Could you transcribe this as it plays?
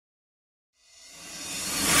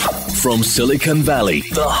From Silicon Valley,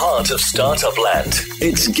 the heart of startup land,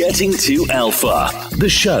 it's Getting to Alpha, the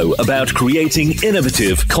show about creating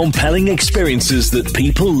innovative, compelling experiences that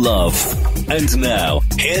people love. And now,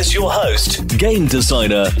 here's your host, game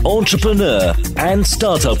designer, entrepreneur, and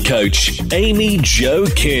startup coach, Amy Jo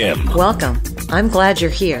Kim. Welcome. I'm glad you're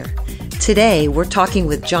here. Today, we're talking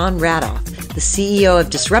with Jon Radoff, the CEO of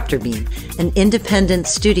DisruptorBeam, an independent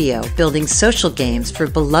studio building social games for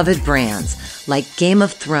beloved brands like Game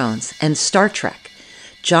of Thrones and Star Trek.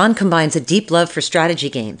 Jon combines a deep love for strategy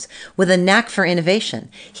games with a knack for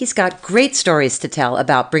innovation. He's got great stories to tell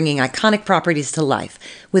about bringing iconic properties to life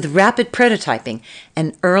with rapid prototyping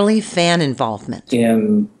and early fan involvement.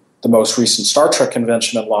 In the most recent Star Trek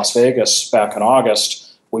convention in Las Vegas back in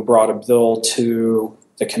August, we brought a bill to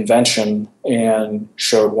the convention and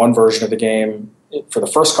showed one version of the game for the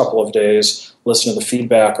first couple of days, listened to the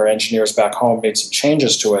feedback. Our engineers back home made some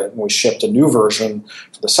changes to it, and we shipped a new version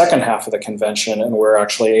for the second half of the convention, and we're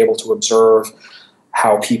actually able to observe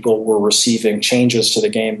how people were receiving changes to the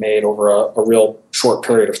game made over a real short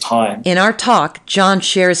period of time. In our talk, Jon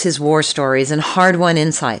shares his war stories and hard-won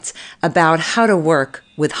insights about how to work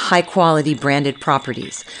with high-quality branded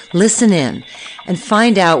properties. Listen in and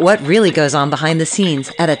find out what really goes on behind the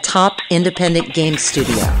scenes at a top independent game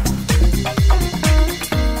studio.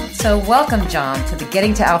 So welcome, Jon, to the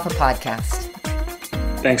Getting to Alpha podcast.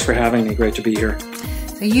 Thanks for having me. Great to be here.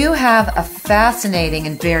 So you have a fascinating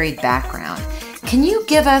and varied background. Can you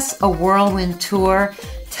give us a whirlwind tour?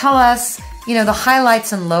 Tell us, the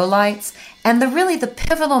highlights and lowlights and the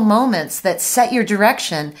pivotal moments that set your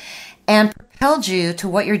direction and propelled you to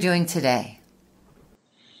what you're doing today.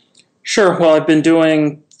 Sure. Well, I've been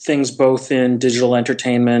doing things both in digital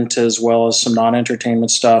entertainment as well as some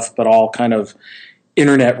non-entertainment stuff, but all kind of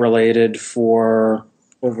internet related for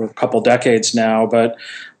over a couple decades now. But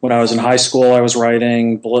when I was in high school, I was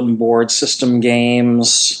writing bulletin board system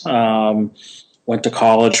games. Went to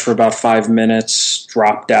college for about 5 minutes,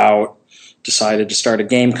 dropped out, decided to start a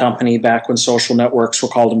game company back when social networks were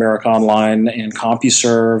called America Online and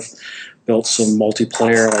CompuServe, built some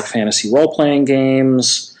multiplayer like fantasy role-playing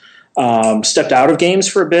games, stepped out of games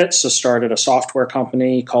for a bit, so started a software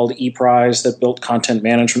company called ePrize that built content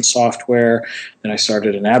management software. Then I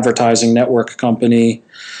started an advertising network company.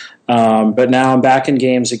 But now I'm back in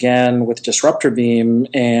games again with DisruptorBeam,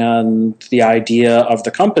 and the idea of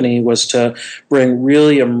the company was to bring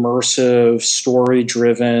really immersive,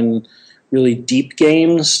 story-driven, really deep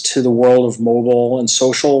games to the world of mobile and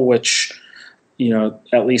social, which,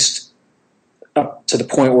 at least up to the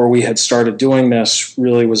point where we had started doing this,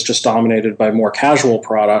 really was just dominated by more casual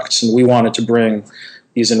products, and we wanted to bring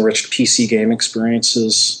these enriched PC game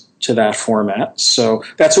experiences to that format. So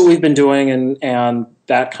that's what we've been doing, and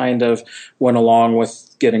that kind of went along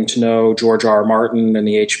with getting to know George R. R. Martin and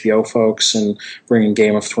the HBO folks and bringing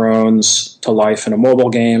Game of Thrones to life in a mobile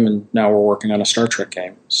game, and now we're working on a Star Trek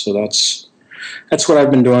game. So that's what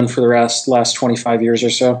I've been doing for the last 25 years or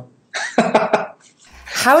so.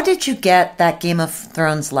 How did you get that Game of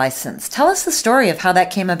Thrones license? Tell us the story of how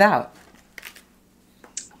that came about.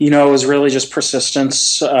 It was really just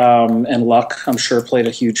persistence and luck, I'm sure, played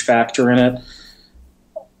a huge factor in it.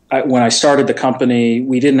 When I started the company,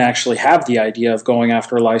 we didn't actually have the idea of going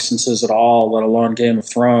after licenses at all, let alone Game of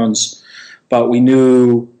Thrones. But we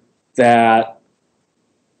knew that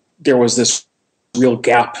there was this real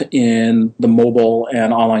gap in the mobile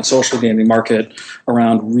and online social gaming market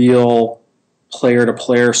around real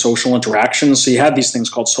player-to-player social interactions. So you had these things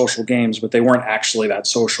called social games, but they weren't actually that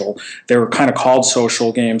social. They were kind of called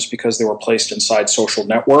social games because they were placed inside social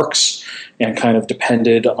networks and kind of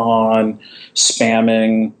depended on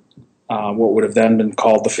spamming what would have then been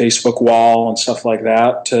called the Facebook wall and stuff like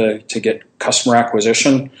that to get customer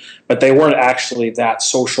acquisition. But they weren't actually that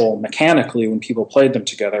social mechanically when people played them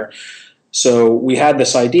together. So we had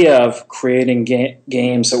this idea of creating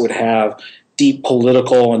games that would have deep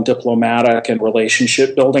political and diplomatic and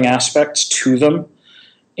relationship building aspects to them.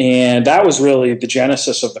 And that was really the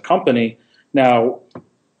genesis of the company. Now,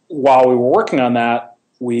 while we were working on that,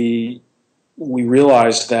 we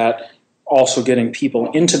realized that also getting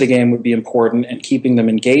people into the game would be important and keeping them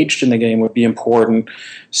engaged in the game would be important.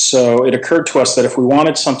 So it occurred to us that if we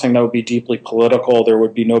wanted something that would be deeply political, there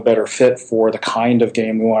would be no better fit for the kind of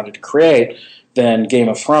game we wanted to create than Game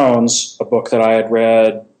of Thrones, a book that I had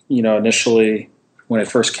read, initially when it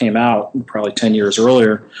first came out, probably 10 years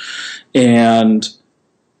earlier. And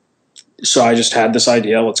so I just had this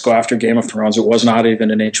idea, let's go after Game of Thrones. It was not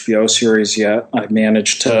even an HBO series yet. I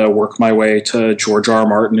managed to work my way to George R. R.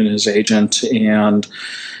 Martin and his agent, and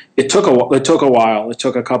it took a while. It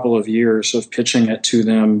took a couple of years of pitching it to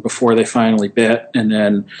them before they finally bit. And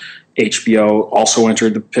then HBO also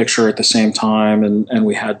entered the picture at the same time, and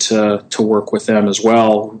we had to work with them as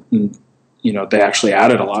well. And, they actually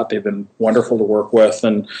added a lot. They've been wonderful to work with,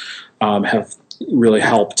 and have really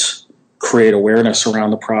helped create awareness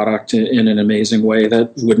around the product in an amazing way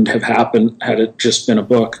that wouldn't have happened had it just been a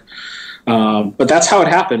book. But that's how it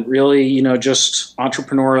happened, really, just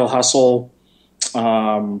entrepreneurial hustle,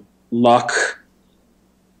 luck,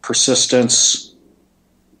 persistence,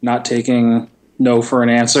 not taking no for an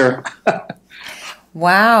answer.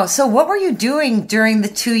 Wow. So what were you doing during the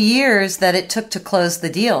 2 years that it took to close the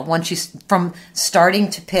deal from starting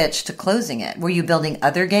to pitch to closing it? Were you building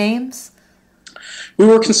other games? We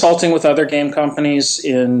were consulting with other game companies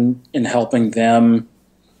in helping them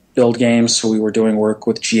build games. So we were doing work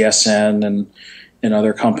with GSN and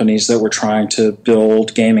other companies that were trying to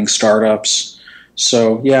build gaming startups.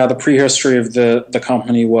 So yeah, the prehistory of the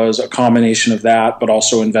company was a combination of that, but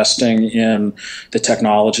also investing in the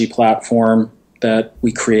technology platform that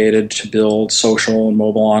we created to build social and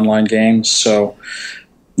mobile online games. So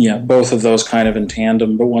yeah, both of those kind of in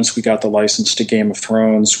tandem. But once we got the license to Game of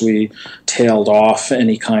Thrones, we tailed off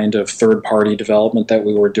any kind of third-party development that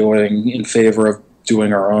we were doing in favor of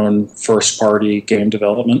doing our own first-party game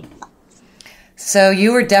development. So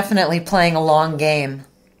you were definitely playing a long game.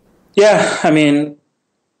 Yeah, I mean,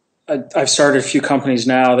 I've started a few companies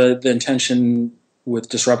now. The intention with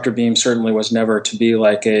Disruptor Beam certainly was never to be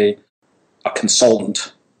like a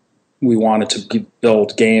consultant. We wanted to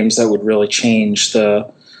build games that would really change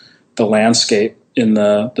the landscape in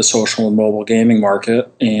the social and mobile gaming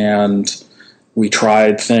market. And we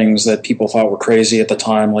tried things that people thought were crazy at the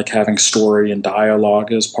time, like having story and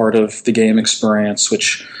dialogue as part of the game experience,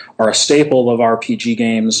 which are a staple of RPG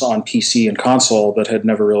games on PC and console, but had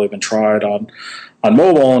never really been tried on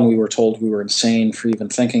mobile. And we were told we were insane for even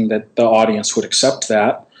thinking that the audience would accept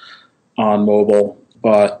that on mobile.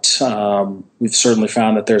 But we've certainly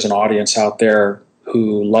found that there's an audience out there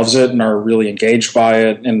who loves it and are really engaged by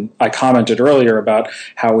it. And I commented earlier about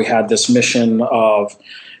how we had this mission of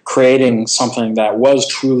creating something that was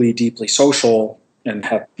truly deeply social and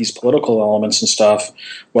had these political elements and stuff.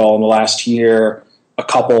 Well, in the last year, a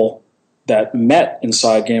couple that met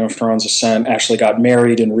inside Game of Thrones Ascent actually got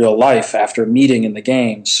married in real life after meeting in the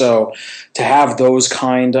game. So to have those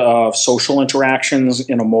kind of social interactions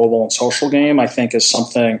in a mobile and social game, I think is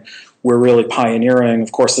something we're really pioneering.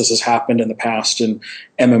 Of course, this has happened in the past in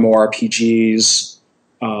MMORPGs,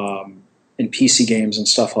 in PC games and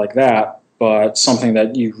stuff like that, but something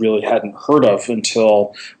that you really hadn't heard of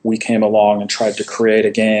until we came along and tried to create a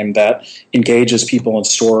game that engages people in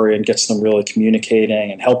story and gets them really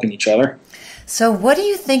communicating and helping each other. So what do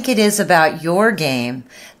you think it is about your game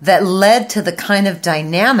that led to the kind of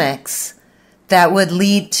dynamics that would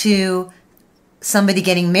lead to somebody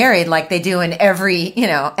getting married like they do in every,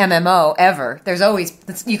 MMO ever? There's always,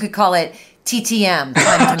 you could call it TTM,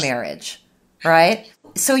 time to marriage, right?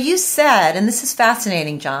 So you said, and this is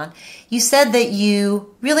fascinating, John, you said that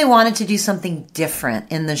you really wanted to do something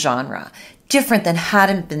different in the genre, different than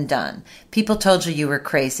hadn't been done. People told you were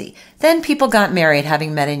crazy. Then people got married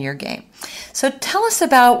having met in your game. So tell us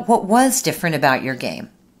about what was different about your game,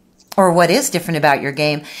 or what is different about your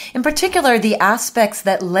game, in particular the aspects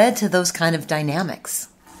that led to those kind of dynamics.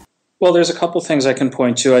 Well, there's a couple things I can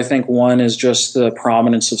point to. I think one is just the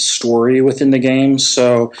prominence of story within the game.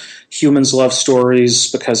 So humans love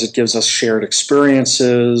stories because it gives us shared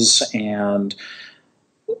experiences and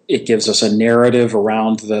it gives us a narrative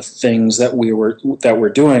around the things that we're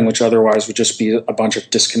doing, which otherwise would just be a bunch of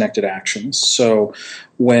disconnected actions. So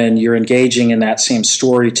when you're engaging in that same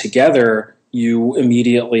story together, you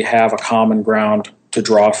immediately have a common ground to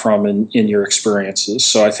draw from in your experiences.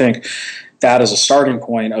 So I think that is a starting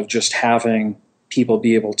point of just having people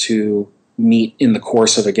be able to meet in the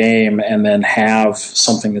course of a game and then have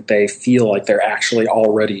something that they feel like they're actually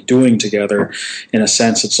already doing together. In a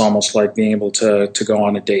sense, it's almost like being able to go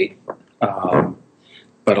on a date,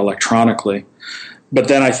 but electronically. But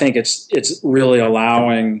then I think it's really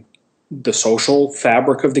allowing the social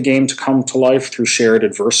fabric of the game to come to life through shared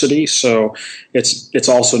adversity. So it's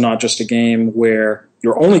also not just a game where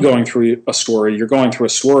you're only going through a story. You're going through a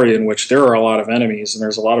story in which there are a lot of enemies and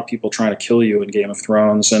there's a lot of people trying to kill you in Game of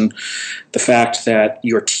Thrones. And the fact that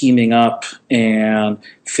you're teaming up and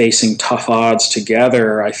facing tough odds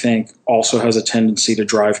together, I think, also has a tendency to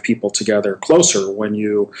drive people together closer when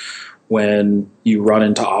you run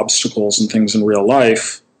into obstacles and things in real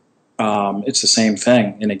life. It's the same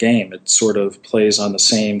thing in a game. It sort of plays on the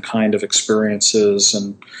same kind of experiences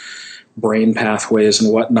and brain pathways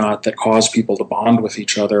and whatnot that cause people to bond with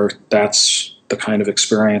each other. That's the kind of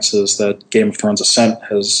experiences that Game of Thrones Ascent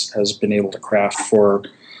has been able to craft for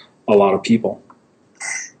a lot of people.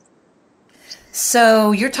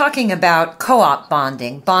 So you're talking about co-op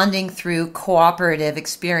bonding through cooperative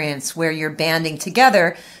experience where you're banding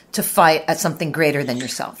together to fight at something greater than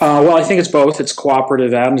yourself. Well, I think it's both. It's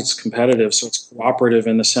cooperative and it's competitive. So it's cooperative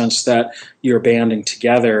in the sense that you're banding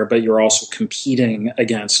together, but you're also competing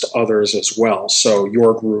against others as well. So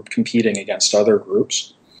your group competing against other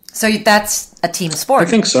groups. So that's a team sport. I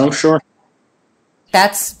think so, sure.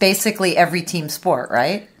 That's basically every team sport,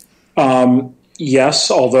 right? Yes,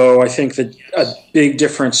 although I think that a big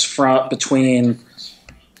difference between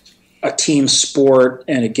a team sport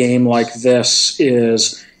and a game like this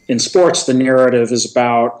is in sports, the narrative is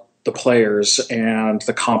about the players and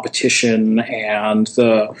the competition and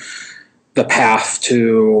the path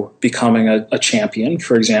to becoming a champion,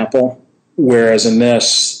 for example. Whereas in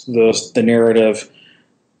this, the narrative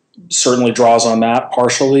certainly draws on that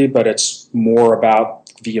partially, but it's more about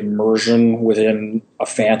the immersion within a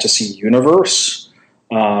fantasy universe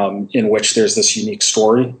in which there's this unique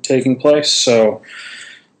story taking place. So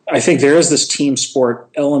I think there is this team sport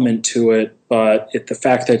element to it, but the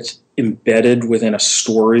fact that it's embedded within a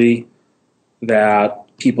story that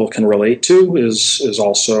people can relate to is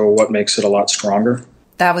also what makes it a lot stronger.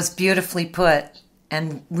 That was beautifully put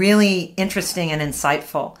and really interesting and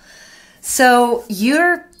insightful. So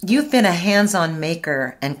you've been a hands-on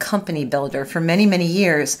maker and company builder for many, many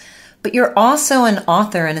years, but you're also an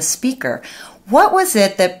author and a speaker. What was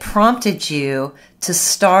it that prompted you to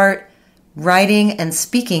start writing and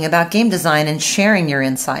speaking about game design and sharing your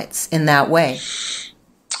insights in that way?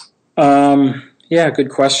 Yeah,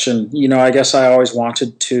 good question. I guess I always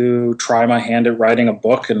wanted to try my hand at writing a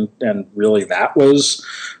book, and really that was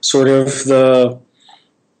sort of the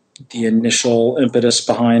initial impetus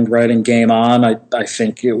behind writing Game On. I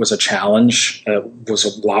think it was a challenge. It was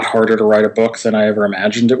a lot harder to write a book than I ever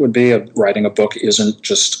imagined it would be. Writing a book isn't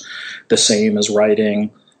just the same as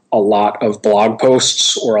writing a lot of blog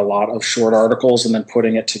posts or a lot of short articles and then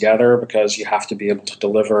putting it together, because you have to be able to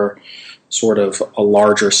deliver sort of a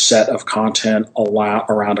larger set of content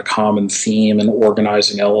around a common theme and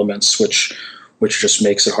organizing elements, which just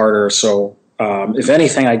makes it harder. So if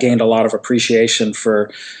anything, I gained a lot of appreciation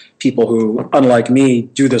for people who, unlike me,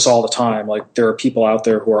 do this all the time. Like, there are people out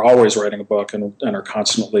there who are always writing a book and are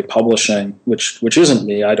constantly publishing, which isn't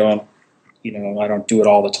me. I don't do it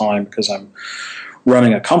all the time because I'm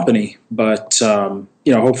running a company, but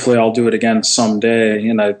hopefully I'll do it again someday.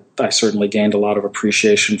 And I certainly gained a lot of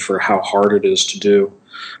appreciation for how hard it is to do.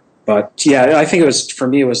 But yeah, I think it was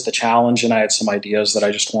the challenge, and I had some ideas that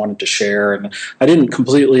I just wanted to share. And I didn't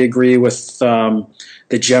completely agree with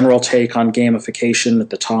the general take on gamification at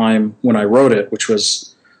the time when I wrote it, which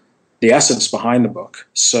was the essence behind the book.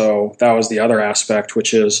 So that was the other aspect,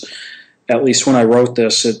 which is, at least when I wrote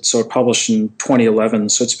this, it published in 2011,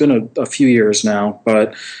 so it's been a few years now.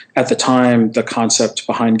 But at the time, the concept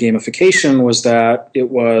behind gamification was that it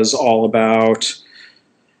was all about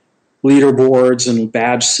leaderboards and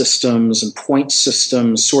badge systems and point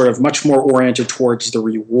systems, sort of much more oriented towards the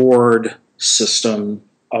reward system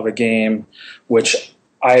of a game, which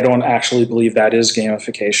I don't actually believe that is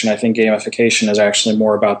gamification. I think gamification is actually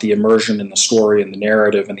more about the immersion in the story and the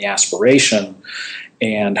narrative and the aspiration.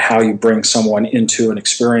 And how you bring someone into an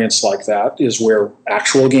experience like that is where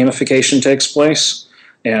actual gamification takes place.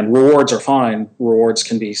 And rewards are fine. Rewards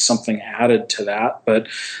can be something added to that. But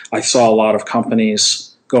I saw a lot of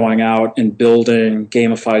companies going out and building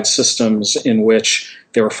gamified systems in which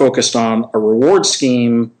they were focused on a reward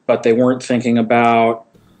scheme, but they weren't thinking about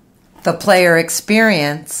the player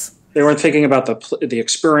experience. They weren't thinking about the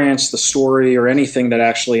experience, the story, or anything that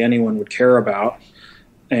actually anyone would care about.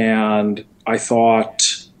 And I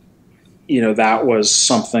thought, that was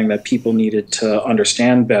something that people needed to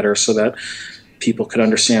understand better, so that people could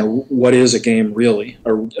understand what is a game really.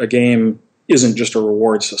 A game isn't just a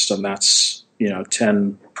reward system. That's,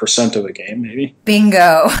 10% of a game, maybe.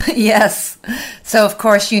 Bingo. Yes. So, of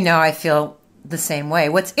course, I feel the same way.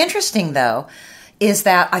 What's interesting, though, is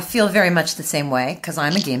that I feel very much the same way because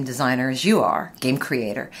I'm a game designer as you are, game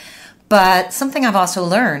creator. But something I've also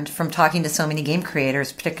learned from talking to so many game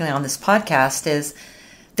creators, particularly on this podcast, is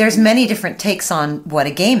there's many different takes on what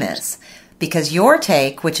a game is. Because your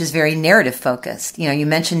take, which is very narrative focused, you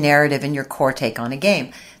mentioned narrative in your core take on a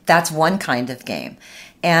game. That's one kind of game.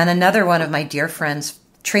 And another one of my dear friends,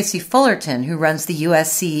 Tracy Fullerton, who runs the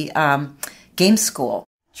USC Game School.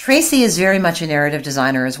 Tracy is very much a narrative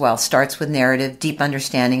designer as well, starts with narrative, deep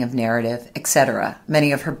understanding of narrative, etc.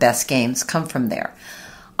 Many of her best games come from there.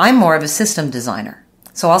 I'm more of a system designer,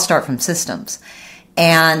 so I'll start from systems.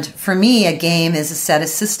 And for me, a game is a set of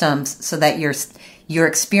systems so that your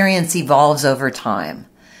experience evolves over time.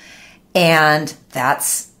 And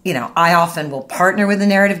that's, I often will partner with a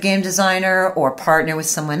narrative game designer or partner with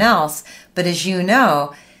someone else. But as you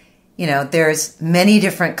know, there's many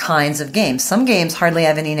different kinds of games. Some games hardly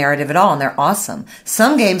have any narrative at all, and they're awesome.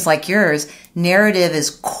 Some games like yours, narrative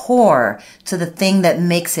is core to the thing that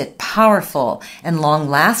makes it powerful and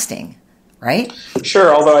long-lasting, right?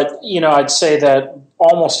 Sure, although I'd say that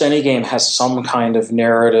almost any game has some kind of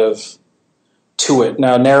narrative to it.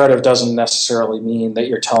 Now, narrative doesn't necessarily mean that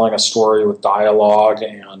you're telling a story with dialogue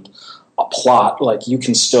and a plot. Like you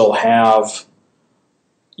can still have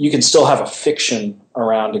a fiction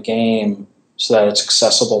around a game so that it's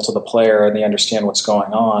accessible to the player and they understand what's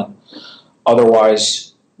going on.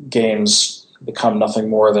 Otherwise, games become nothing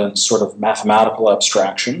more than sort of mathematical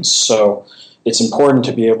abstractions. So it's important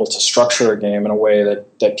to be able to structure a game in a way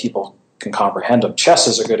that people can comprehend them. Chess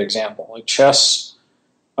is a good example. Like chess,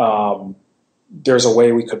 there's a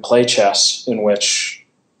way we could play chess in which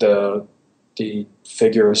the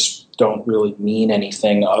figures don't really mean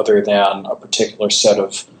anything other than a particular set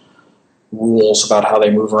of rules about how they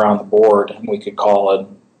move around the board, and we could call it,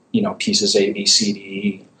 pieces A, B, C, D,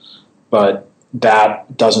 E. But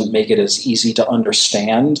that doesn't make it as easy to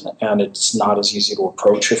understand, and it's not as easy to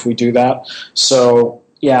approach if we do that. So,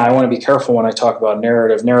 yeah, I want to be careful when I talk about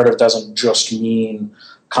narrative. Narrative doesn't just mean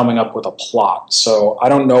coming up with a plot. So I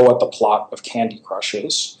don't know what the plot of Candy Crush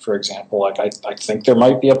is, for example. Like I think there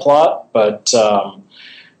might be a plot, but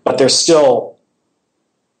there's still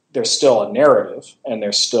a narrative, and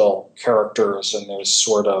there's still characters, and there's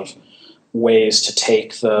sort of ways to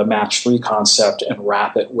take the match 3 concept and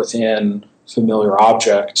wrap it within familiar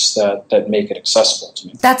objects that make it accessible to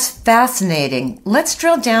me. That's fascinating. Let's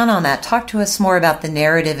drill down on that. Talk to us more about the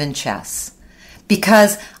narrative in chess.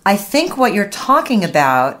 Because I think what you're talking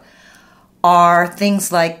about are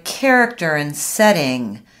things like character and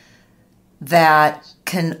setting that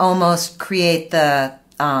can almost create the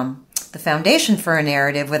foundation for a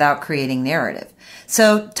narrative without creating narrative.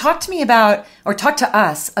 So talk to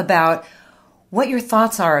us about what your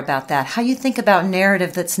thoughts are about that, how you think about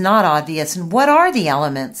narrative that's not obvious, and what are the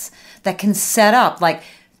elements that can set up like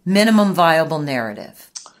minimum viable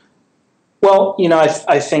narrative? Well,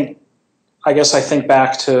 I guess I think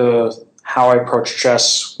back to how I approached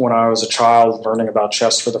chess when I was a child learning about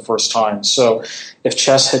chess for the first time. So if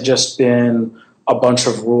chess had just been a bunch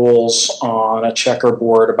of rules on a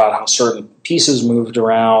checkerboard about how certain pieces moved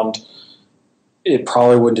around, it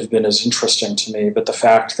probably wouldn't have been as interesting to me. But the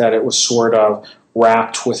fact that it was sort of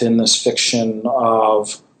wrapped within this fiction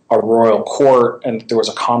of a royal court and there was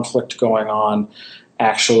a conflict going on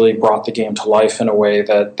actually brought the game to life in a way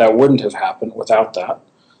that wouldn't have happened without that.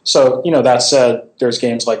 So, that said, there's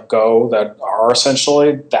games like Go that are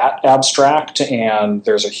essentially that abstract, and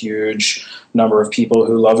there's a huge number of people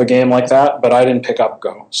who love a game like that, but I didn't pick up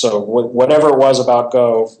Go. So whatever it was about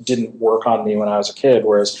Go didn't work on me when I was a kid,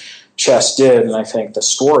 whereas chess did, and I think the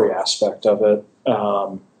story aspect of it,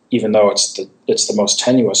 even though it's the most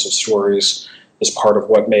tenuous of stories, is part of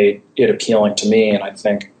what made it appealing to me, and I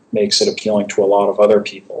think makes it appealing to a lot of other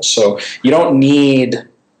people. So you don't need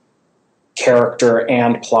character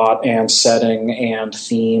and plot and setting and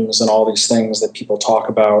themes and all these things that people talk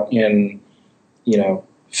about in,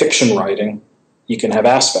 fiction writing. You can have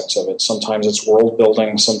aspects of it. Sometimes it's world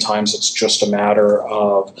building. Sometimes it's just a matter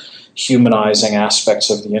of humanizing aspects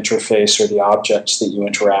of the interface or the objects that you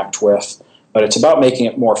interact with. But it's about making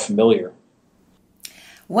it more familiar.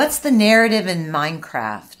 What's the narrative in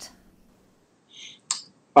Minecraft?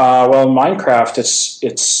 Well, in Minecraft,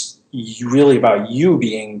 it's really about you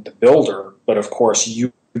being the builder, but of course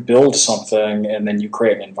you build something and then you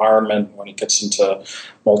create an environment. When it gets into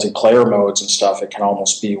multiplayer modes and stuff, it can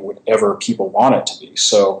almost be whatever people want it to be.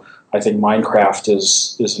 So I think Minecraft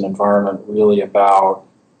is an environment really about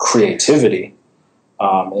creativity,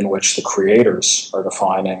 in which the creators are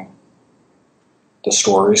defining the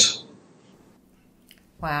stories.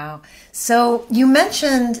 Wow. So you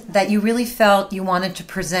mentioned that you really felt you wanted to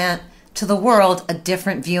present to the world a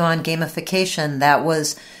different view on gamification that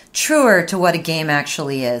was truer to what a game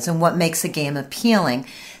actually is and what makes a game appealing.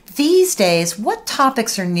 These days, what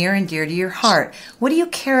topics are near and dear to your heart? What do you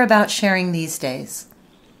care about sharing these days?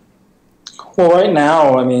 Well, right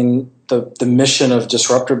now, the mission of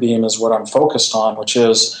Disruptor Beam is what I'm focused on, which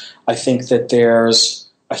is I think that there's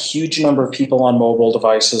a huge number of people on mobile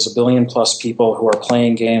devices, 1 billion plus people who are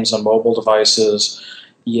playing games on mobile devices,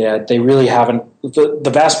 yet they really haven't,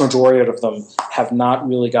 the vast majority of them have not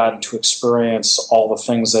really gotten to experience all the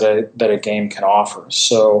things that a game can offer.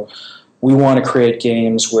 So we want to create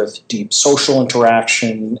games with deep social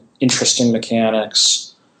interaction, interesting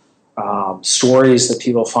mechanics, stories that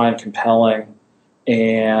people find compelling,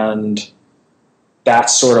 And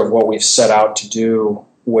that's sort of what we've set out to do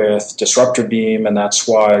with Disruptor Beam, and that's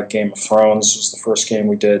why Game of Thrones was the first game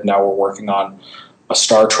we did. Now we're working on a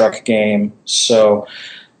Star Trek game. So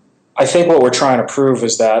I think what we're trying to prove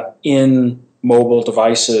is that in mobile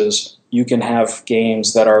devices, you can have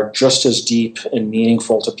games that are just as deep and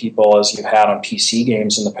meaningful to people as you've had on PC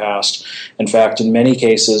games in the past. In fact, in many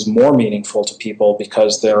cases, more meaningful to people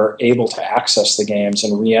because they're able to access the games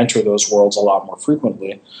and re-enter those worlds a lot more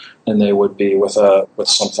frequently than they would be with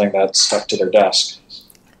something that's stuck to their desk.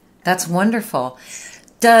 That's wonderful.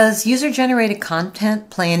 Does user-generated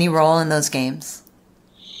content play any role in those games?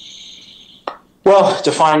 Well,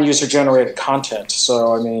 define user-generated content.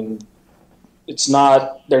 So, I mean,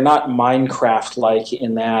 they're not Minecraft-like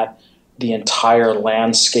in that the entire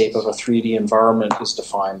landscape of a 3D environment is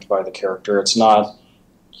defined by the character. It's not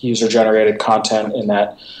user-generated content in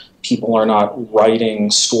that people are not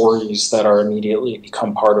writing stories that are immediately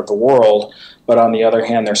become part of the world. But on the other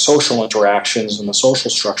hand, their social interactions and the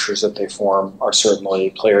social structures that they form are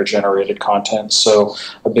certainly player-generated content. So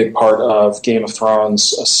a big part of Game of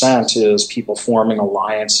Thrones Ascent is people forming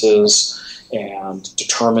alliances and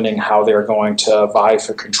determining how they're going to vie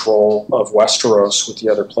for control of Westeros with the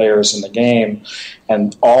other players in the game.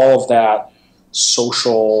 And all of that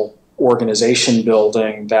social organization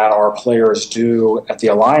building that our players do at the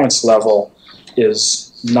alliance level is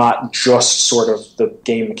not just sort of the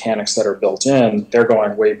game mechanics that are built in. They're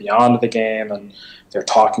going way beyond the game, and they're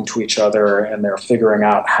talking to each other, and they're figuring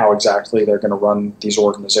out how exactly they're going to run these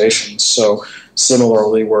organizations. So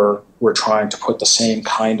similarly, we're trying to put the same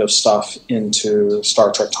kind of stuff into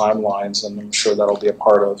Star Trek Timelines, and I'm sure that'll be a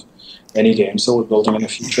part of any games that we're building in the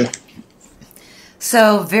future.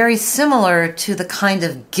 So very similar to the kind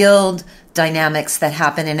of guild dynamics that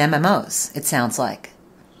happen in MMOs, it sounds like.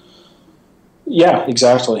 Yeah,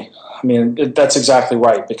 exactly. I mean, that's exactly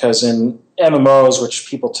right, because in MMOs, which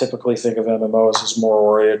people typically think of MMOs as more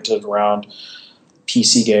oriented around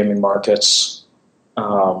PC gaming markets,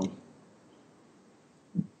 MMOs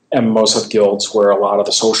have guilds where a lot of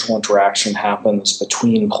the social interaction happens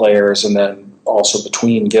between players and then also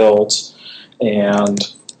between guilds. And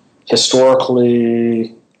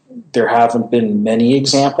historically, there haven't been many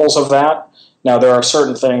examples of that. Now, there are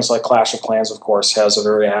certain things like Clash of Clans, of course, has a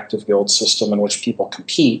very active guild system in which people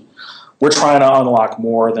compete. We're trying to unlock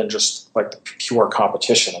more than just like the pure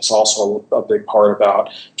competition. It's also a big part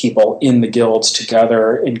about people in the guilds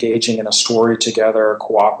together, engaging in a story together,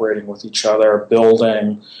 cooperating with each other,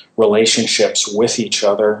 building relationships with each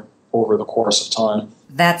other over the course of time.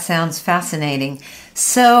 That sounds fascinating.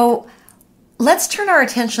 So let's turn our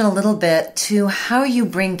attention a little bit to how you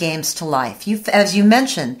bring games to life. As you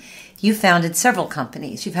mentioned, you founded several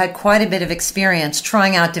companies. You've had quite a bit of experience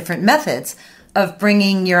trying out different methods of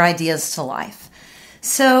bringing your ideas to life.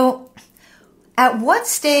 So at what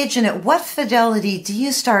stage and at what fidelity do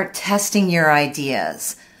you start testing your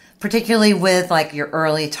ideas, particularly with like your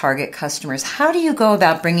early target customers? How do you go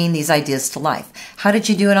about bringing these ideas to life? How did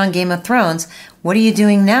you do it on Game of Thrones? What are you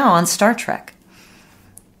doing now on Star Trek?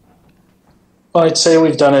 Well, I'd say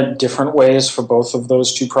we've done it different ways for both of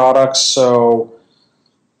those two products. So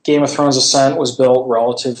Game of Thrones Ascent was built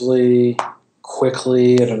relatively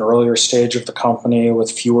quickly at an earlier stage of the company with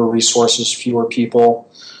fewer resources, fewer people.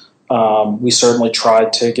 We certainly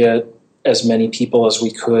tried to get as many people as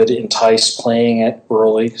we could entice playing it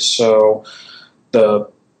early. So the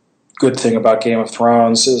good thing about Game of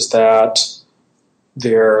Thrones is that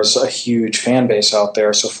there's a huge fan base out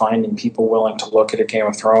there, so finding people willing to look at a Game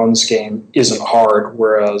of Thrones game isn't hard,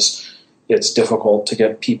 whereas it's difficult to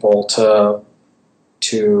get people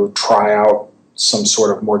to try out some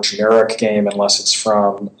sort of more generic game unless it's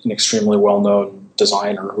from an extremely well-known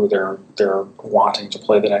designer who they're wanting to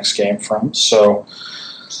play the next game from. So,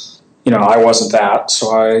 I wasn't that,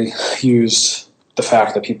 so I used the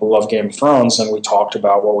fact that people love Game of Thrones, and we talked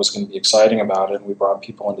about what was going to be exciting about it, and we brought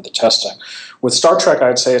people into the testing. With Star Trek,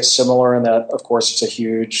 I'd say it's similar in that, of course, it's a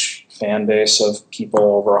huge fan base of people.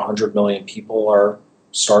 Over 100 million people are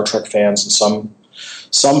Star Trek fans in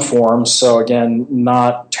some form. So again,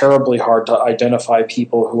 not terribly hard to identify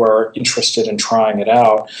people who are interested in trying it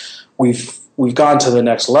out. We've gone to the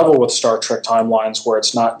next level with Star Trek Timelines, where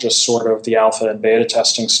it's not just sort of the alpha and beta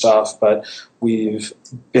testing stuff, but we've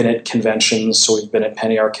been at conventions. So we've been at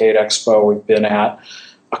Penny Arcade Expo. We've been at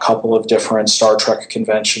a couple of different Star Trek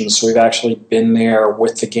conventions. So we've actually been there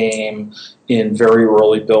with the game in very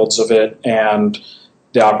early builds of it, and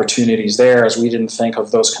the opportunities there, as we didn't think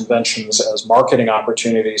of those conventions as marketing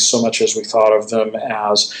opportunities so much as we thought of them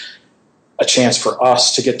as a chance for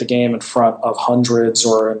us to get the game in front of hundreds,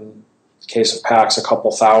 or in the case of PAX, a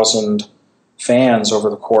couple thousand fans over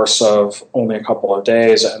the course of only a couple of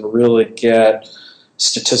days and really get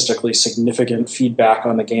statistically significant feedback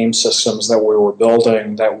on the game systems that we were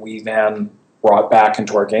building that we then brought back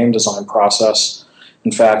into our game design process.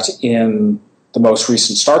 In fact, in the most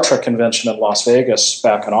recent Star Trek convention in Las Vegas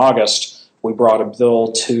back in August, we brought a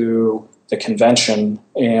build to the convention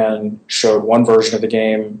and showed one version of the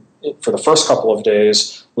game for the first couple of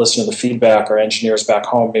days, listened to the feedback. Our engineers back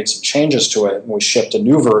home made some changes to it, and we shipped a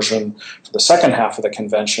new version for the second half of the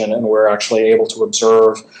convention, and we're actually able to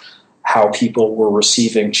observe how people were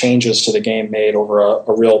receiving changes to the game made over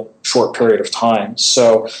a real short period of time.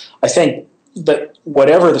 So I think that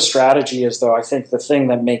whatever the strategy is, though, I think the thing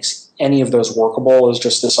that makes any of those workable is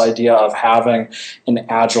just this idea of having an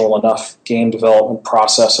agile enough game development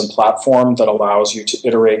process and platform that allows you to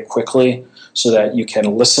iterate quickly so that you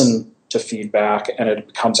can listen to feedback and it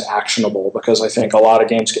becomes actionable. Because I think a lot of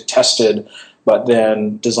games get tested, but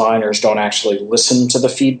then designers don't actually listen to the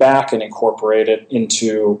feedback and incorporate it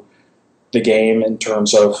into the game in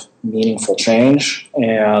terms of meaningful change.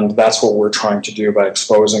 And that's what we're trying to do by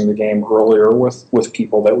exposing the game earlier with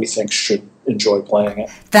people that we think should enjoy playing it.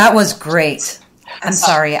 That was great. I'm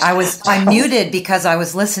sorry. I muted because I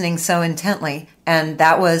was listening so intently, and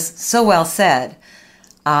that was so well said.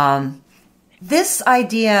 This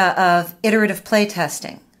idea of iterative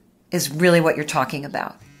playtesting is really what you're talking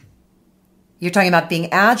about. You're talking about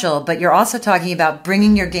being agile, but you're also talking about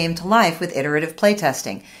bringing your game to life with iterative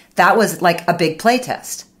playtesting. That was like a big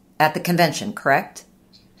playtest at the convention, correct?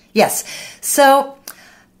 Yes. So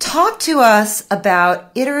talk to us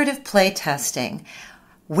about iterative playtesting,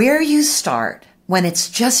 where you start when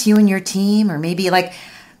it's just you and your team, or maybe like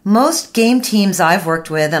most game teams I've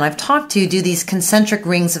worked with and I've talked to do these concentric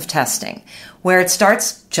rings of testing, where it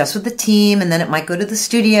starts just with the team and then it might go to the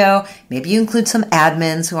studio. Maybe you include some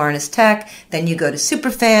admins who aren't as tech. Then you go to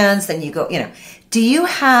super fans. Then you go, do you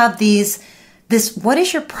have what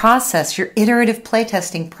is your process, your iterative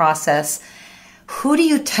playtesting process? Who do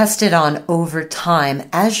you test it on over time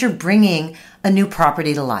as you're bringing a new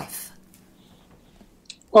property to life?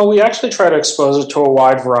 Well, we actually try to expose it to a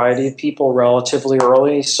wide variety of people relatively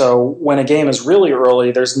early. So when a game is really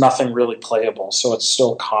early, there's nothing really playable. So it's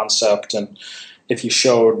still concept. And if you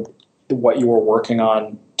showed what you were working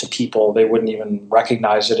on to people, they wouldn't even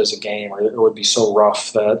recognize it as a game, or it would be so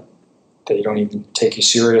rough that they don't even take you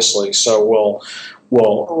seriously. So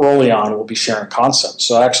we'll early on, we'll be sharing concepts.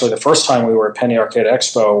 So actually, the first time we were at Penny Arcade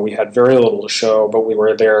Expo, we had very little to show, but we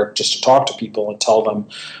were there just to talk to people and tell them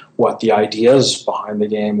what the ideas behind the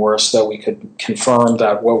game were so that we could confirm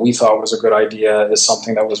that what we thought was a good idea is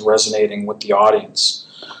something that was resonating with the audience.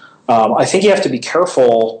 I think you have to be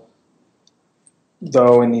careful,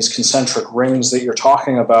 though, in these concentric rings that you're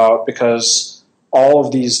talking about, because all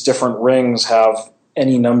of these different rings have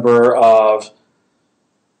any number of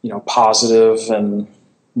positive and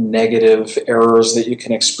negative errors that you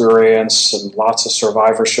can experience, and lots of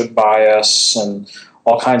survivorship bias and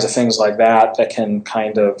all kinds of things like that can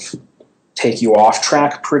kind of take you off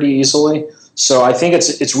track pretty easily. So I think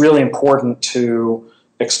it's really important to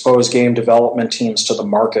expose game development teams to the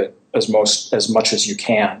market as much as you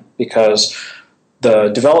can, because the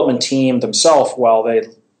development team themselves, while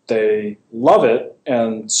they love it,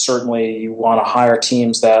 and certainly you want to hire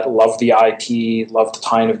teams that love the IP, love the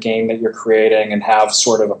kind of game that you're creating, and have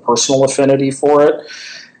sort of a personal affinity for it,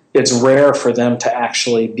 it's rare for them to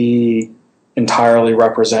actually be entirely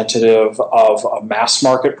representative of a mass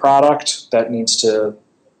market product that needs to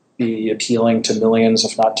be appealing to millions,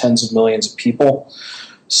 if not tens of millions of people.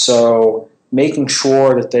 So making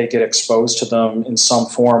sure that they get exposed to them in some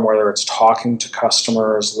form, whether it's talking to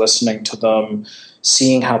customers, listening to them,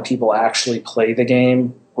 seeing how people actually play the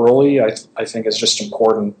game early, I think is just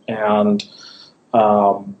important. And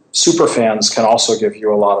super fans can also give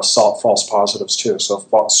you a lot of false positives too. So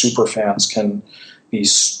super fans can be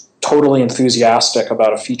totally enthusiastic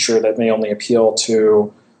about a feature that may only appeal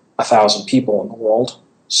to 1,000 people in the world.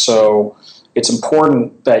 So it's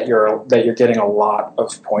important that you're getting a lot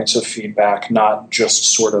of points of feedback, not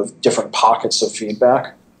just sort of different pockets of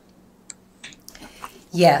feedback.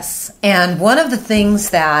 Yes, and one of the things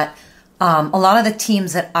that a lot of the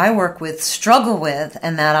teams that I work with struggle with,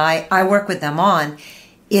 and that I work with them on,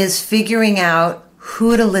 is figuring out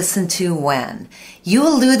who to listen to when. You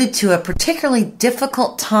alluded to a particularly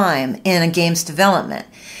difficult time in a game's development,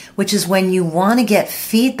 which is when you want to get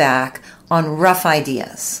feedback on rough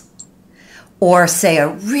ideas, or say a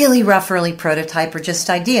really rough early prototype, or just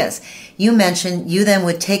ideas. You mentioned you then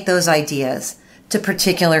would take those ideas to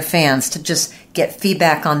particular fans to just get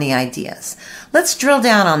feedback on the ideas. Let's drill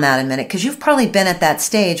down on that a minute, because you've probably been at that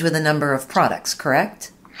stage with a number of products,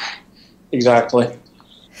 correct? Exactly.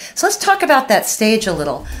 So let's talk about that stage a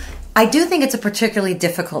little. I do think it's a particularly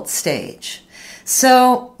difficult stage.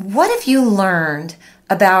 So what have you learned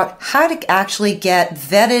about how to actually get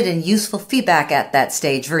vetted and useful feedback at that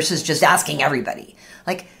stage versus just asking everybody?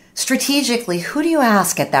 Like, strategically, who do you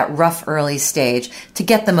ask at that rough early stage to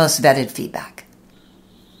get the most vetted feedback?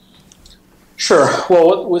 Sure.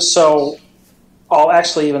 Well, so I'll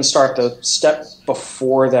actually even start the step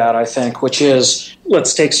before that, I think, which is,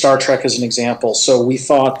 let's take Star Trek as an example. So we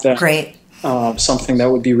thought that Great. Something that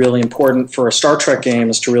would be really important for a Star Trek game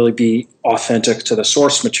is to really be authentic to the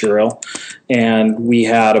source material. And we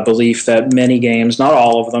had a belief that many games, not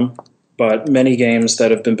all of them, but many games that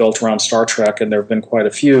have been built around Star Trek, and there have been quite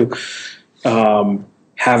a few,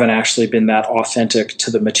 haven't actually been that authentic to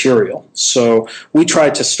the material. So we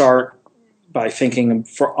tried to start by thinking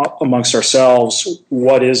amongst ourselves,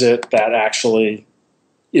 what is it that actually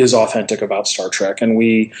is authentic about Star Trek? And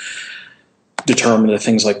we determined that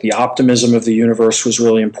things like the optimism of the universe was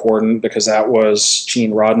really important because that was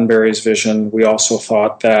Gene Roddenberry's vision. We also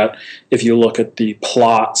thought that if you look at the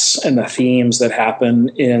plots and the themes that happen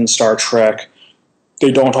in Star Trek,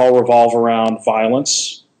 they don't all revolve around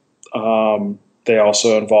violence. They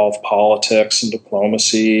also involve politics and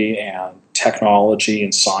diplomacy and technology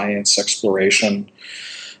and science exploration,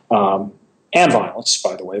 and violence,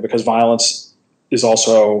 by the way, because violence is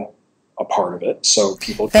also a part of it. So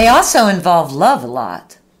they also involve love a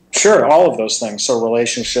lot. Sure, all of those things. So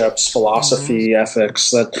relationships, philosophy,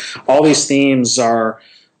 ethics, that all these themes are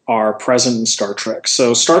present in Star Trek.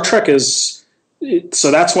 So Star Trek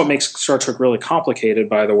so that's what makes Star Trek really complicated,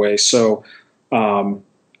 by the way. So I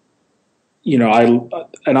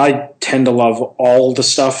tend to love all the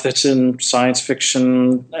stuff that's in science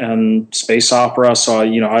fiction and space opera. So,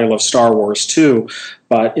 I love Star Wars too.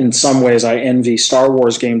 But in some ways, I envy Star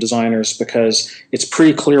Wars game designers because it's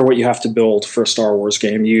pretty clear what you have to build for a Star Wars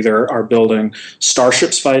game. You either are building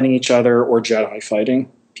starships fighting each other or Jedi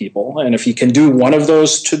fighting people. And if you can do one of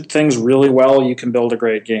those two things really well, you can build a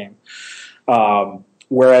great game.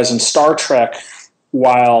 Whereas in Star Trek,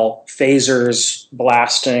 while phasers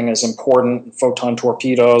blasting is important, photon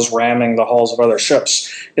torpedoes ramming the hulls of other ships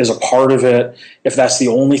is a part of it. If that's the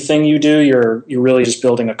only thing you do, you're really just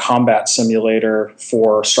building a combat simulator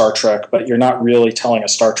for Star Trek, but you're not really telling a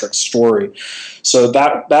Star Trek story. So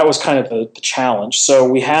that was kind of the challenge. So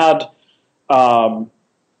we had,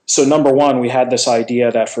 number one, we had this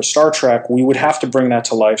idea that for Star Trek, we would have to bring that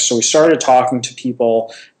to life. So we started talking to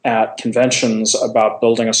people at conventions about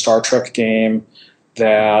building a Star Trek game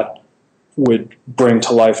that would bring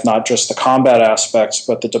to life not just the combat aspects,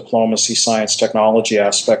 but the diplomacy, science, technology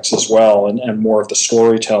aspects as well, and more of the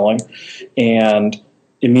storytelling. And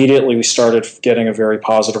immediately we started getting a very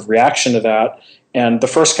positive reaction to that. And the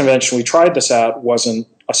first convention we tried this at wasn't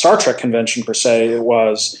a Star Trek convention per se, it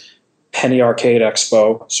was Penny Arcade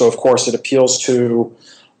Expo. So of course it appeals to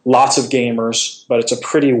lots of gamers, but it's a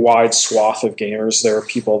pretty wide swath of gamers. There are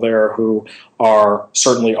people there who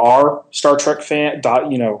certainly are Star Trek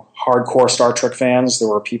hardcore Star Trek fans. There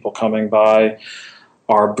were people coming by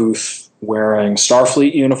our booth wearing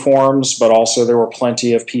Starfleet uniforms, but also there were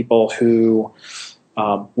plenty of people who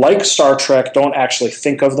like Star Trek, don't actually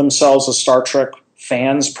think of themselves as Star Trek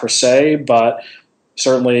fans per se, but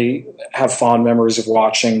certainly have fond memories of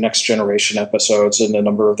watching Next Generation episodes and a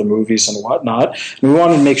number of the movies and whatnot. And we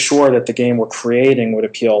wanted to make sure that the game we're creating would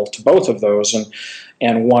appeal to both of those.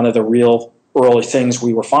 And one of the real early things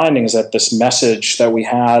we were finding is that this message that we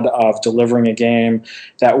had of delivering a game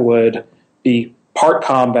that would be part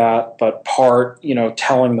combat, but part,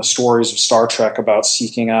 telling the stories of Star Trek about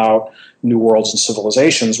seeking out new worlds and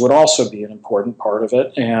civilizations would also be an important part of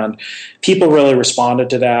it. And people really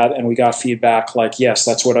responded to that, and we got feedback like, yes,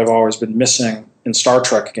 that's what I've always been missing in Star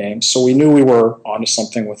Trek games. So we knew we were onto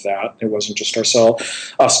something with that. It wasn't just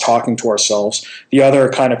us talking to ourselves. The other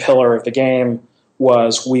kind of pillar of the game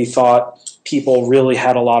was we thought people really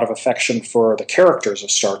had a lot of affection for the characters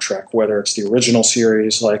of Star Trek, whether it's the original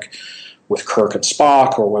series like with Kirk and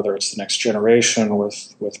Spock, or whether it's the Next Generation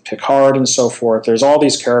with Picard and so forth. There's all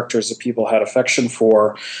these characters that people had affection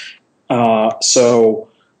for. So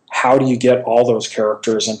how do you get all those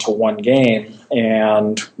characters into one game?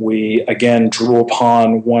 And we, again, drew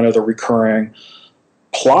upon one of the recurring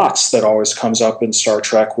plots that always comes up in Star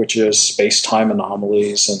Trek, which is space-time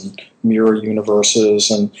anomalies and mirror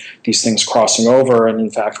universes and these things crossing over. And in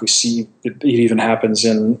fact, we see it even happens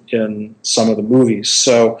in some of the movies.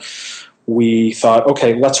 So we thought,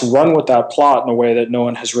 okay, let's run with that plot in a way that no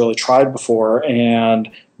one has really tried before and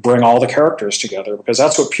bring all the characters together, because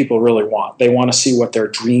that's what people really want. They want to see what their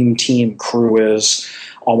dream team crew is,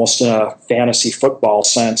 almost in a fantasy football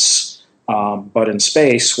sense, But in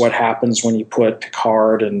space, what happens when you put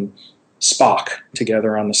Picard and Spock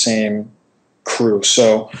together on the same crew?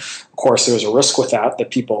 So, of course, there's a risk with that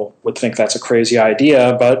people would think that's a crazy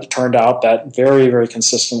idea, but it turned out that very, very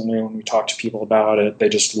consistently when we talked to people about it, they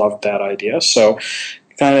just loved that idea. So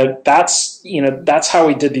kind of that's how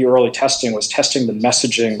we did the early testing, was testing the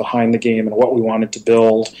messaging behind the game and what we wanted to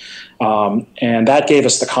build. And that gave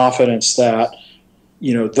us the confidence that,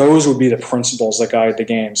 those would be the principles that guide the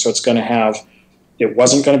game. So it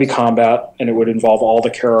wasn't going to be combat, and it would involve all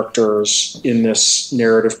the characters in this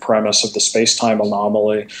narrative premise of the space-time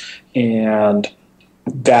anomaly. And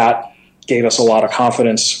that gave us a lot of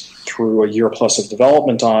confidence through a year plus of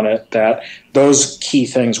development on it that those key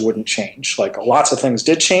things wouldn't change. Like, lots of things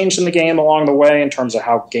did change in the game along the way in terms of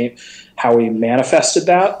how we manifested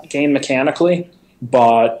that game mechanically,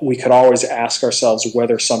 but we could always ask ourselves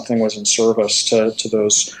whether something was in service to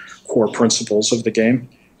those core principles of the game.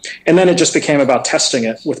 And then it just became about testing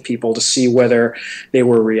it with people to see whether they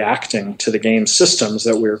were reacting to the game systems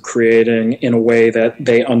that we were creating in a way that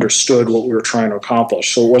they understood what we were trying to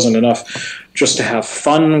accomplish. So it wasn't enough just to have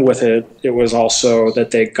fun with it. It was also that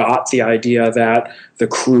they got the idea that the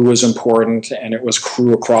crew was important, and it was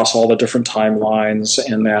crew across all the different timelines,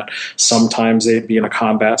 and that sometimes they'd be in a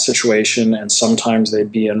combat situation and sometimes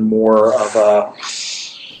they'd be in more of a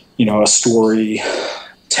story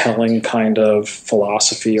telling kind of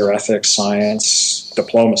philosophy or ethics, science,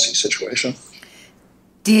 diplomacy situation.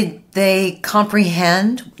 Did they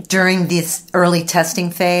comprehend during this early testing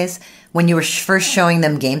phase, when you were first showing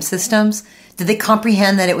them game systems, did they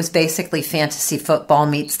comprehend that it was basically fantasy football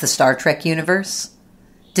meets the Star Trek universe?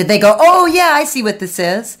 Did they go, oh yeah, I see what this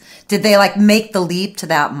is? Did they make the leap to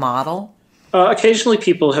that model? Occasionally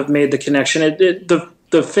people have made the connection.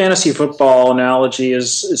 The fantasy football analogy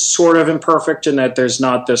is sort of imperfect in that there's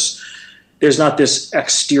not this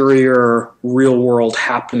exterior real world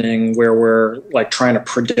happening where we're trying to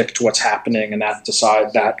predict what's happening and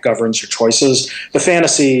that governs your choices. The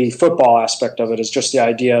fantasy football aspect of it is just the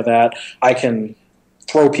idea that I can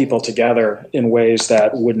throw people together in ways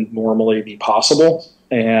that wouldn't normally be possible,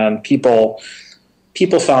 and people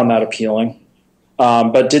found that appealing.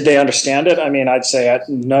 But did they understand it? I mean, I'd say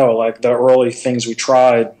no. The early things we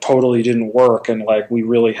tried totally didn't work, and we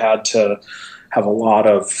really had to have a lot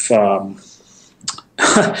of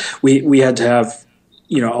we had to have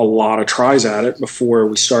a lot of tries at it before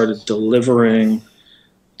we started delivering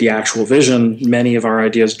the actual vision. Many of our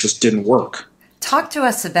ideas just didn't work. Talk to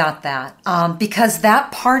us about that, because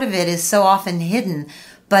that part of it is so often hidden,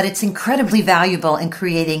 but it's incredibly valuable in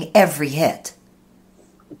creating every hit.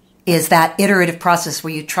 Is that iterative process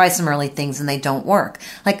where you try some early things and they don't work.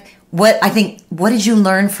 What did you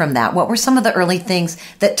learn from that? What were some of the early things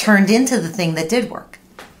that turned into the thing that did work?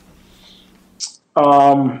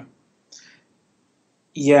 I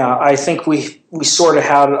think we sort of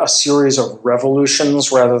had a series of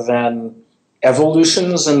revolutions rather than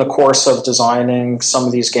evolutions in the course of designing some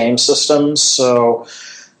of these game systems. So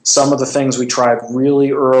some of the things we tried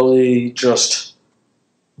really early just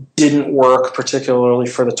didn't work, particularly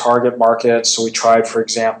for the target market. So we tried, for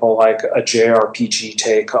example, a JRPG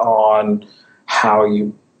take on how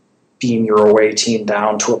you beam your away team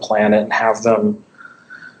down to a planet and have them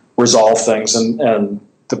resolve things. And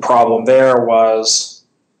the problem there was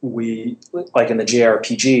in the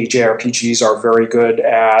JRPGs are very good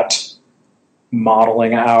at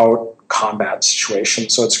modeling out combat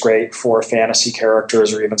situations. So it's great for fantasy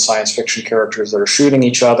characters or even science fiction characters that are shooting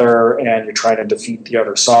each other and you're trying to defeat the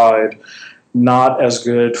other side. Not as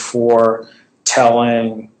good for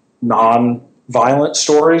telling non-violent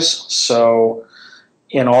stories. So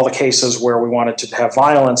in all the cases where we wanted to have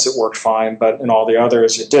violence, it worked fine, but in all the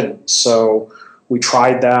others, it didn't. So we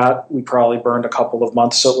tried that. We probably burned a couple of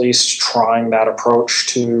months at least trying that approach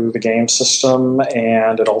to the game system,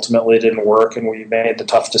 and it ultimately didn't work, and we made the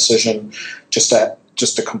tough decision just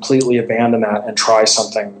to completely abandon that and try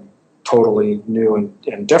something totally new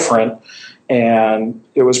and different. And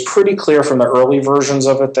it was pretty clear from the early versions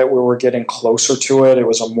of it that we were getting closer to it. It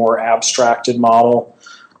was a more abstracted model.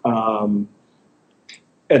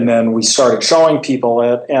 And then we started showing people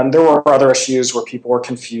it, and there were other issues where people were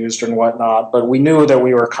confused and whatnot, but we knew that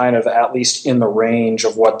we were kind of at least in the range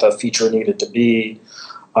of what the feature needed to be,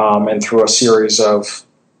 and through a series of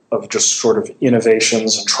just sort of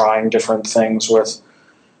innovations and trying different things with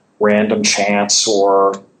random chance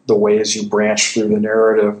or the ways you branch through the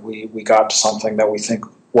narrative, we got to something that we think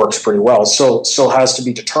works pretty well. Still has to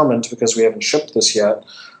be determined because we haven't shipped this yet,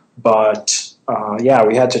 but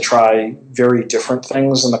we had to try very different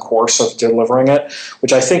things in the course of delivering it,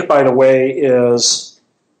 which I think, by the way, is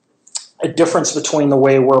a difference between the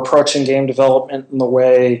way we're approaching game development and the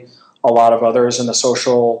way a lot of others in the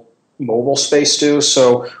social mobile space do.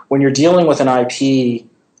 So when you're dealing with an IP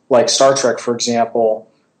like Star Trek, for example,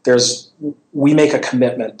 we make a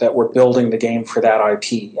commitment that we're building the game for that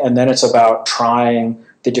IP, and then it's about trying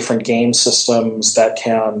the different game systems that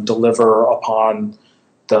can deliver upon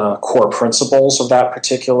the core principles of that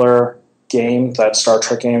particular game, that Star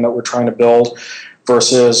Trek game that we're trying to build,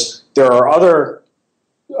 versus there are other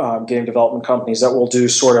game development companies that will do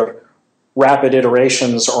sort of rapid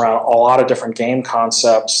iterations around a lot of different game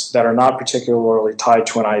concepts that are not particularly tied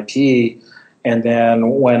to an IP, and then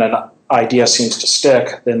when an idea seems to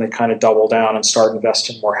stick, then they kind of double down and start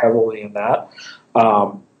investing more heavily in that.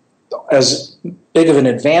 As big of an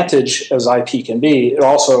advantage as IP can be, it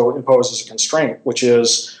also imposes a constraint, which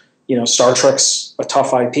is, Star Trek's a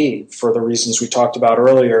tough IP for the reasons we talked about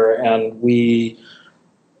earlier, and we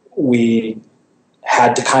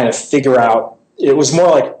had to kind of figure out, it was more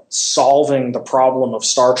like solving the problem of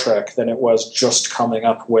Star Trek than it was just coming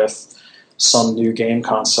up with some new game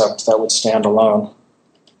concept that would stand alone.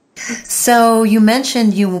 So you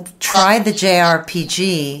mentioned you tried the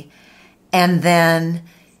JRPG, and then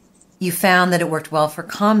you found that it worked well for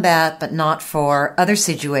combat, but not for other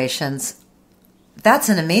situations. That's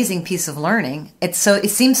an amazing piece of learning. It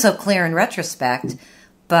seems so clear in retrospect,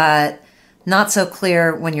 but not so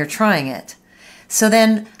clear when you're trying it. So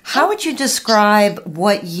then, how would you describe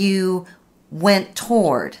what you went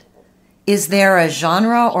toward? Is there a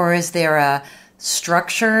genre or is there a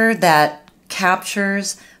structure that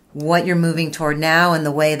captures what you're moving toward now in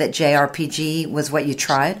the way that JRPG was what you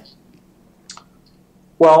tried?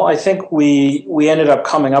 Well, I think we ended up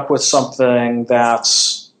coming up with something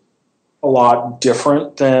that's a lot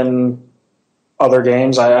different than other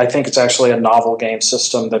games. I think it's actually a novel game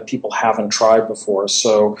system that people haven't tried before.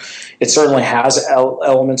 So it certainly has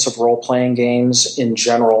elements of role-playing games in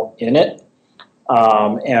general in it,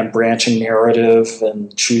 and branching narrative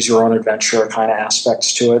and choose-your-own-adventure kind of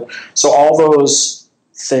aspects to it. So all those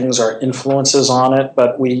things are influences on it,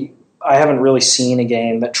 but I haven't really seen a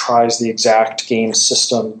game that tries the exact game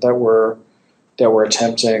system that we're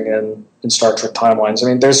attempting in Star Trek Timelines. I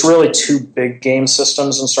mean, there's really two big game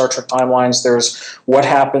systems in Star Trek Timelines. There's what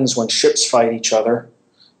happens when ships fight each other,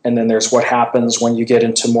 and then there's what happens when you get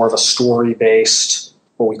into more of a story-based,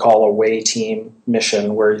 what we call away team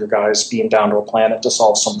mission, where your guys beam down to a planet to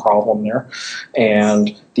solve some problem there.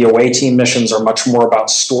 And the away team missions are much more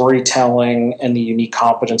about storytelling and the unique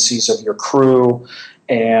competencies of your crew,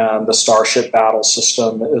 and the Starship battle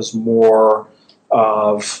system is more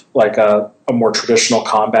of like a more traditional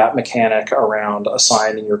combat mechanic around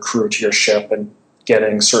assigning your crew to your ship and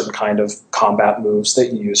getting certain kind of combat moves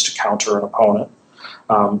that you use to counter an opponent.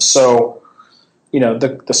 So,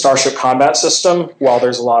 the Starship combat system, while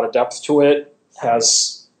there's a lot of depth to it,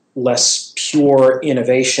 has less pure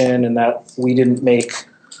innovation in that we didn't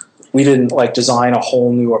design a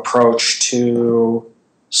whole new approach to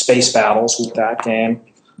space battles with that game.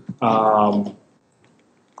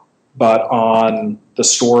 But on the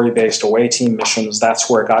story-based away team missions, that's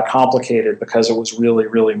where it got complicated, because it was really,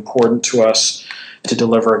 really important to us to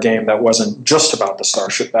deliver a game that wasn't just about the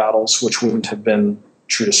Starship battles, which wouldn't have been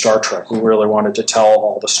true to Star Trek. We really wanted to tell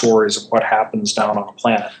all the stories of what happens down on a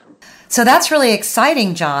planet. So that's really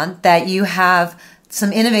exciting, John, that you have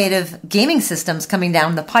some innovative gaming systems coming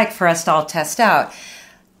down the pike for us to all test out.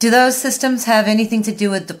 Do those systems have anything to do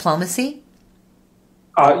with diplomacy?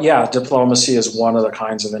 Yeah, diplomacy is one of the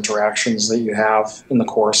kinds of interactions that you have in the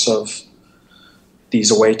course of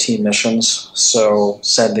these away team missions. So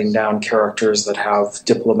sending down characters that have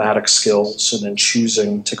diplomatic skills and then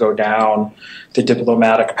choosing to go down the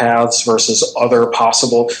diplomatic paths versus other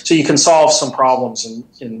possible. So you can solve some problems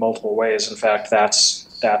in multiple ways. In fact,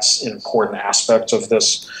 that's an important aspect of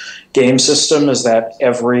this game system, is that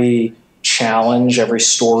every challenge, every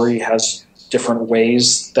story has different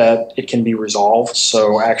ways that it can be resolved.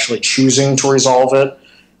 So actually choosing to resolve it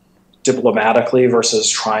diplomatically versus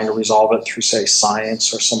trying to resolve it through, say,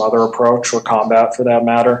 science or some other approach, or combat for that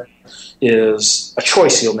matter, is a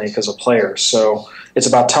choice you'll make as a player. So it's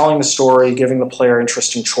about telling the story, giving the player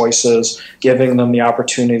interesting choices, giving them the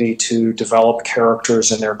opportunity to develop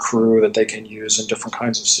characters in their crew that they can use in different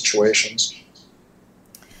kinds of situations.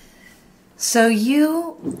 So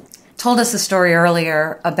you told us a story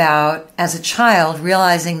earlier about, as a child,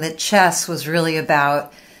 realizing that chess was really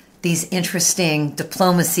about these interesting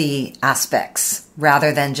diplomacy aspects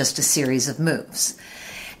rather than just a series of moves.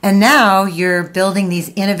 And now you're building these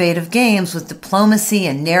innovative games with diplomacy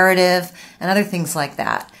and narrative and other things like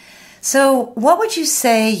that. So what would you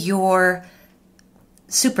say your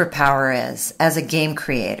superpower is as a game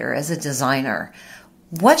creator, as a designer.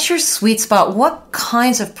 What's your sweet spot? What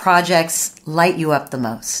kinds of projects light you up the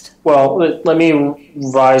most? Well, let me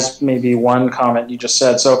revise maybe one comment you just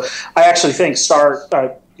said. So I actually think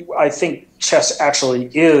I think chess actually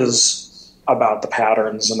is about the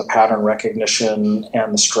patterns and the pattern recognition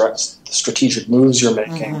and the strategic moves you're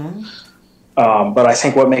making. Mm-hmm. But I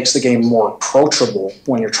think what makes the game more approachable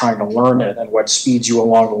when you're trying to learn it, and what speeds you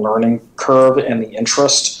along the learning curve and the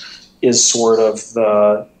interest, is sort of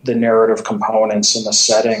the narrative components and the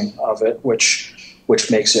setting of it, which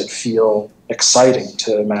makes it feel exciting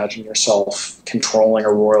to imagine yourself controlling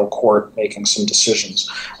a royal court, making some decisions.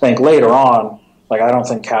 I think later on, I don't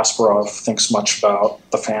think Kasparov thinks much about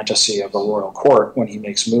the fantasy of a royal court when he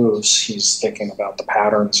makes moves. He's thinking about the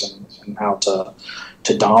patterns and how to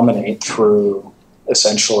dominate through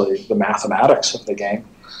essentially the mathematics of the game.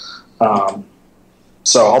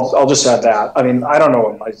 So I'll just add that. I mean, I don't know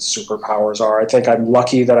what my superpowers are. I think I'm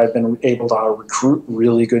lucky that I've been able to recruit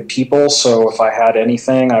really good people. So if I had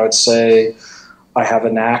anything, I would say I have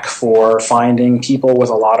a knack for finding people with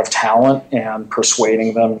a lot of talent and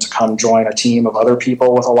persuading them to come join a team of other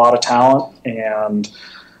people with a lot of talent. And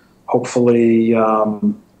hopefully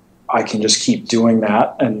I can just keep doing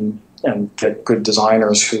that and get good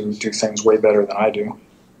designers who do things way better than I do.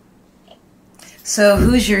 So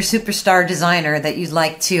who's your superstar designer that you'd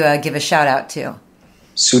like to give a shout out to?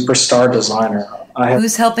 Superstar designer.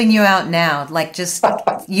 Who's helping you out now?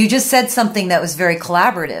 You just said something that was very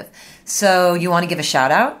collaborative. So you want to give a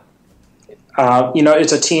shout out?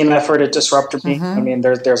 It's a team effort at Disruptor Beam. Mm-hmm. I mean,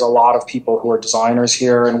 there's a lot of people who are designers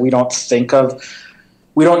here, and we don't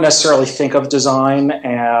necessarily think of design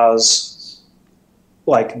as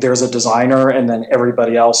there's a designer and then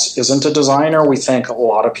everybody else isn't a designer. We think a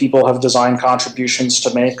lot of people have design contributions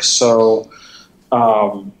to make. So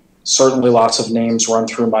certainly lots of names run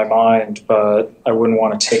through my mind, but I wouldn't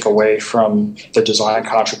want to take away from the design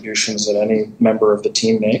contributions that any member of the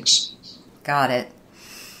team makes. Got it.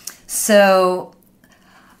 So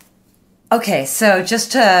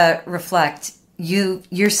just to reflect,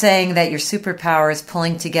 you're saying that your superpower is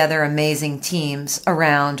pulling together amazing teams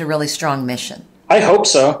around a really strong mission. I hope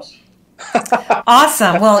so.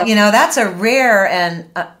 Awesome. Well, that's a rare and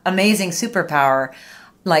amazing superpower.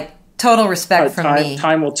 Total respect from me.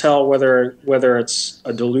 Time will tell whether it's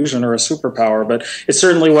a delusion or a superpower, but it's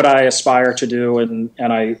certainly what I aspire to do, and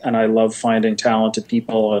I love finding talented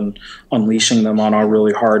people and unleashing them on a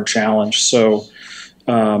really hard challenge. So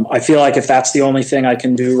I feel like if that's the only thing I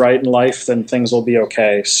can do right in life, then things will be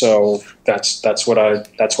okay. So that's what I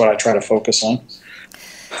try to focus on.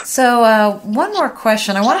 So one more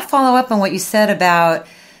question. I want to follow up on what you said about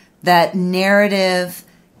that narrative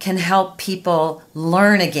can help people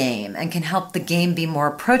learn a game and can help the game be more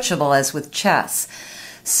approachable, as with chess.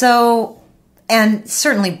 So, and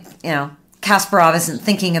certainly, Kasparov isn't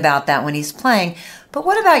thinking about that when he's playing, but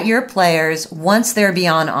what about your players once they're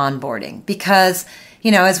beyond onboarding? Because,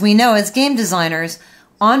 as we know, as game designers,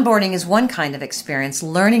 onboarding is one kind of experience,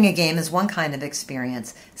 learning a game is one kind of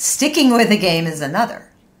experience, sticking with a game is another.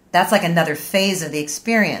 That's another phase of the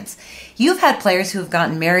experience. You've had players who have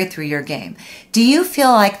gotten married through your game. Do you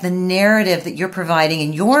feel like the narrative that you're providing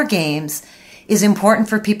in your games is important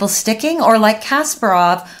for people sticking? Or like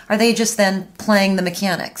Kasparov, are they just then playing the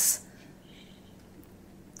mechanics?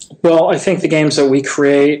 Well, I think the games that we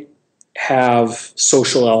create have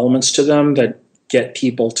social elements to them that get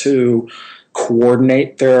people to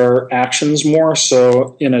coordinate their actions more.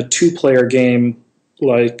 So in a two-player game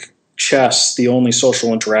like chess, the only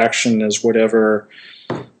social interaction is whatever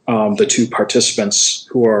the two participants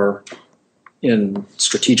who are in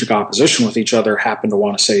strategic opposition with each other happen to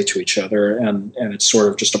want to say to each other, and it's sort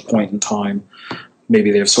of just a point in time.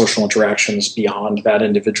 Maybe they have social interactions beyond that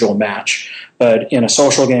individual match. But in a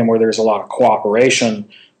social game where there's a lot of cooperation,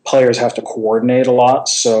 players have to coordinate a lot,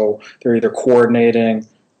 so they're either coordinating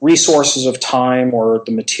resources of time or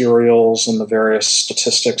the materials and the various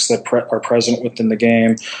statistics that are present within the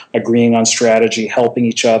game, agreeing on strategy, helping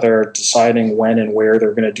each other, deciding when and where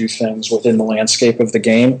they're going to do things within the landscape of the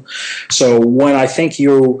game. So when I think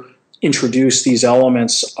you introduce these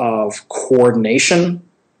elements of coordination,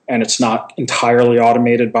 and it's not entirely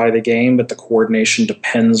automated by the game, but the coordination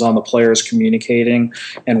depends on the players communicating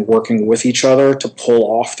and working with each other to pull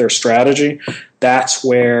off their strategy, that's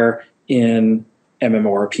where in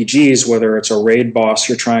MMORPGs, whether it's a raid boss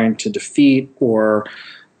you're trying to defeat or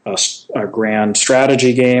a grand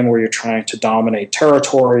strategy game where you're trying to dominate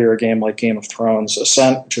territory, or a game like Game of Thrones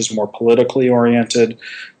Ascent, which is more politically oriented,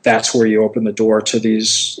 that's where you open the door to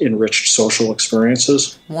these enriched social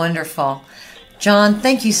experiences. Wonderful. Jon,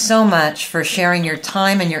 thank you so much for sharing your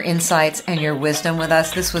time and your insights and your wisdom with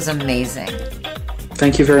us. This was amazing.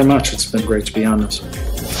 Thank you very much. It's been great to be on this.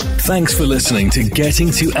 Thanks for listening to Getting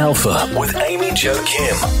to Alpha with Amy Jo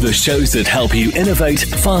Kim, the shows that help you innovate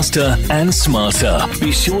faster and smarter.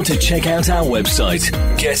 Be sure to check out our website,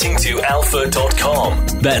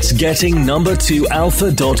 gettingtoalpha.com. That's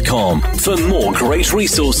getting2alpha.com for more great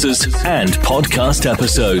resources and podcast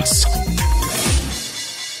episodes.